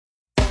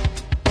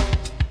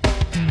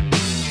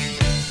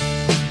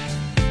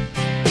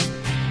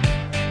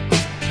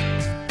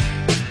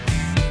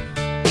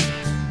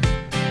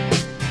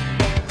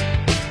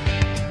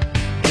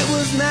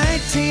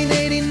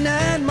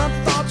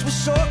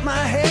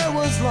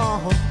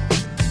long,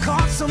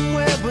 caught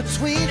somewhere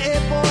between a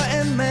boy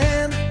and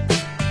man.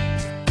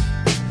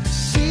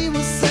 She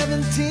was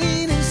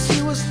 17 and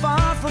she was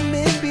far from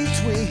in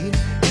between.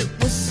 It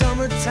was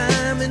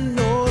summertime in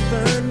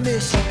northern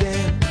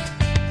Michigan.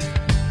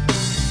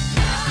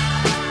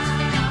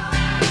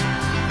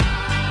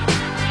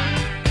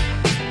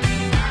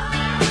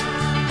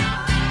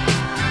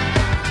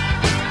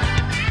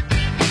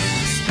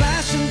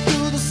 Splashing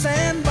through the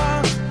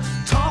sandbar,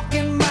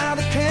 talking by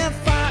the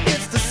campfire.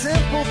 It's the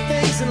simple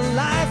things in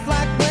life,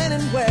 like when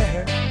and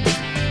where.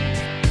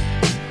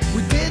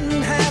 We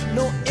didn't have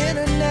no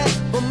internet,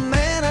 but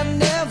man, I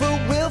never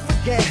will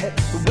forget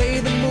the way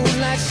the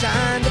moonlight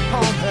shined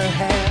upon her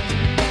hair.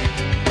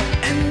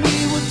 And we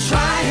were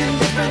trying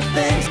different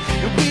things,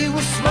 and we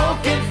were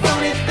smoking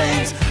funny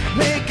things,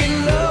 making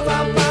love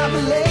out by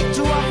the lake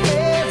to our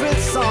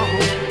favorite song,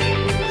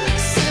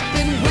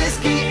 sipping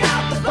whiskey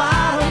out the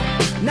bottle,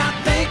 not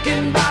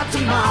thinking about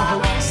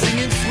tomorrow,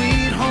 singing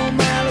Sweet Home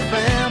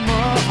Alabama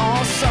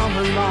all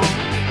summer long.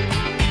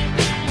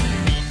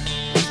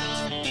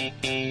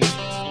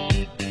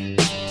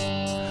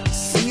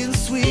 Singing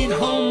Sweet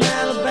Home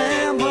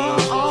Alabama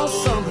all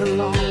summer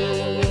long.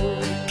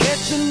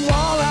 Catching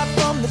walleye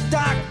from the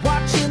dock,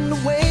 watching the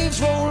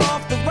waves roll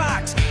off the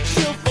rocks.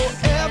 She'll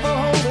forever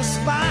hold a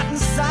spot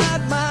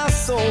inside my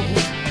soul.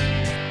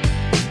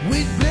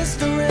 We'd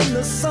blister in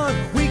the sun,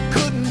 we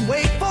couldn't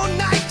wait for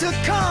night to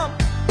come,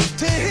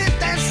 to hit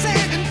that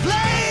sand and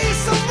play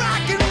some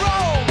rock and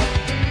roll.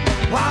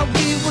 While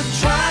we were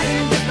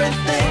trying different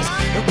things,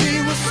 and we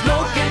were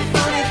smoking